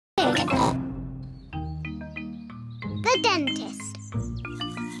The dentist.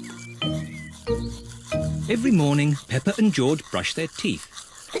 Every morning, Peppa and George brush their teeth.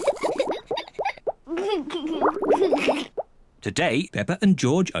 Today, Peppa and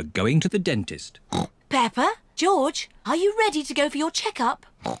George are going to the dentist. Peppa, George, are you ready to go for your checkup?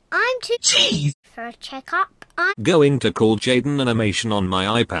 I'm too cheap for a checkup. I'm Going to call Jaiden Animation on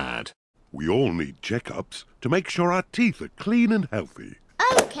my iPad. We all need checkups to make sure our teeth are clean and healthy.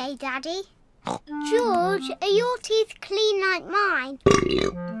 okay, Daddy. George, are your teeth clean like mine?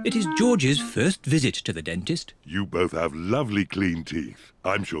 It is George's first visit to the dentist. You both have lovely clean teeth.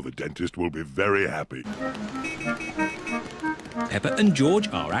 I'm sure the dentist will be very happy. Peppa and George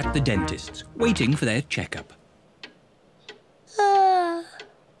are at the dentist's, waiting for their checkup.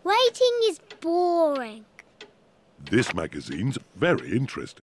 Waiting is boring. This magazine's very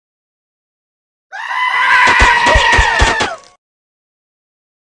interesting.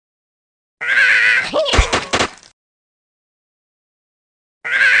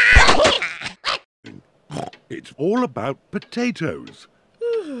 It's all about potatoes.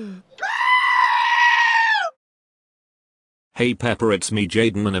 Hey Peppa, it's me,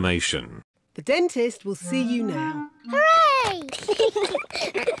 Jaiden Animation. The dentist will see you now. Hooray!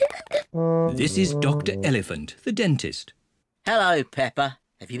 This is Dr. Elephant, the dentist. Hello, Peppa.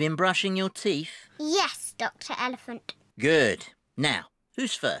 Have you been brushing your teeth? Yes, Dr. Elephant. Good. Now,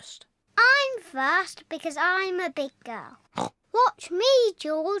 who's first? I'm first because I'm a big girl. Watch me,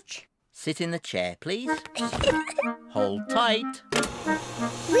 George. Sit in the chair, please. Hold tight.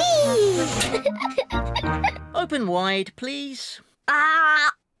 Whee! Open wide, please.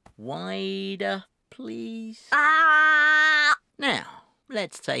 Ah! Wider, please. Ah! Now,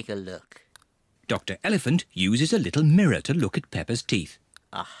 let's take a look. Dr. Elephant uses a little mirror to look at Peppa's teeth.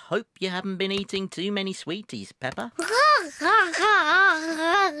 I hope you haven't been eating too many sweeties, Peppa.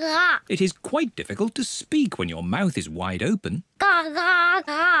 It is quite difficult to speak when your mouth is wide open.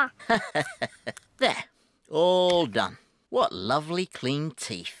 There, all done. What lovely clean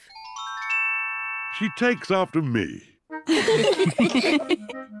teeth. She takes after me. Can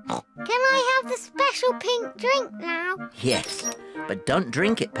I have the special pink drink now? Yes, but don't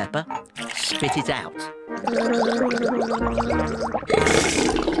drink it, Peppa. Spit it out.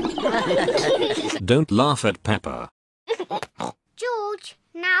 Don't laugh at Peppa. George,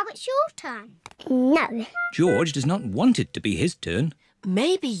 now it's your turn. No. George does not want it to be his turn.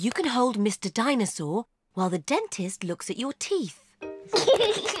 Maybe you can hold Mr. Dinosaur while the dentist looks at your teeth.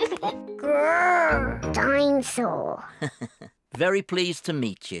 Grrr, dinosaur. Very pleased to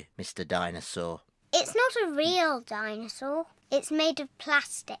meet you, Mr. Dinosaur. It's not a real dinosaur. It's made of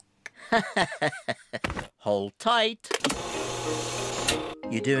plastic. Hold tight.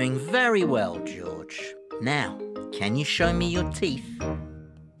 You're doing very well, George. Now, can you show me your teeth?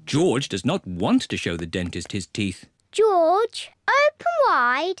 George does not want to show the dentist his teeth. George, open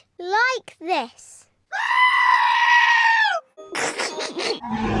wide like this.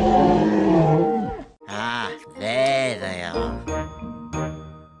 Ah, there they are.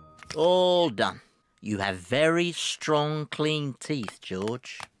 All done. You have very strong, clean teeth,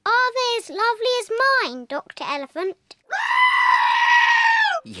 George. Are they as lovely as mine, Dr. Elephant?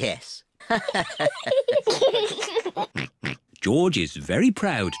 Yes. George is very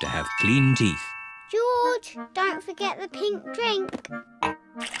proud to have clean teeth. George, don't forget the pink drink.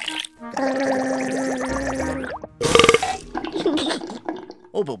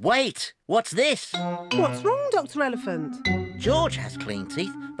 Oh, but wait! What's this? What's wrong, Dr. Elephant? George has clean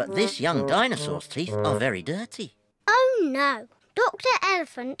teeth, but this young dinosaur's teeth are very dirty. Oh, no. Dr.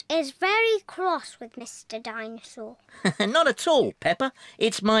 Elephant is very cross with Mr. Dinosaur. Not at all, Peppa.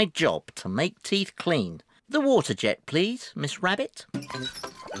 It's my job to make teeth clean. The water jet, please, Miss Rabbit.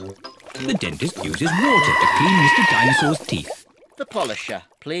 The dentist uses water to clean Mr. Dinosaur's teeth. The polisher,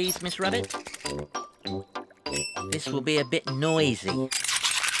 please, Miss Rabbit. This will be a bit noisy.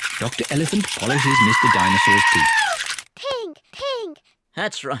 Dr. Elephant polishes Mr. Dinosaur's teeth. Pink, pink.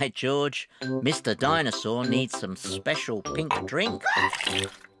 That's right, George. Mr. Dinosaur needs some special pink drink.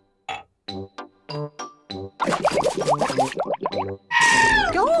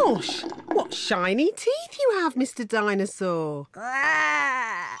 Gosh, what shiny teeth you have, Mr. Dinosaur.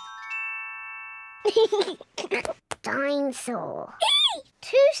 Dinosaur.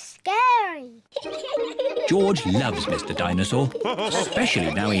 Too scary. George loves Mr. Dinosaur,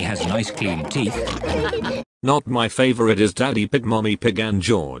 especially now he has nice clean teeth. Not my favourite is Daddy Pig, Mommy Pig and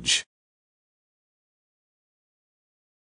George.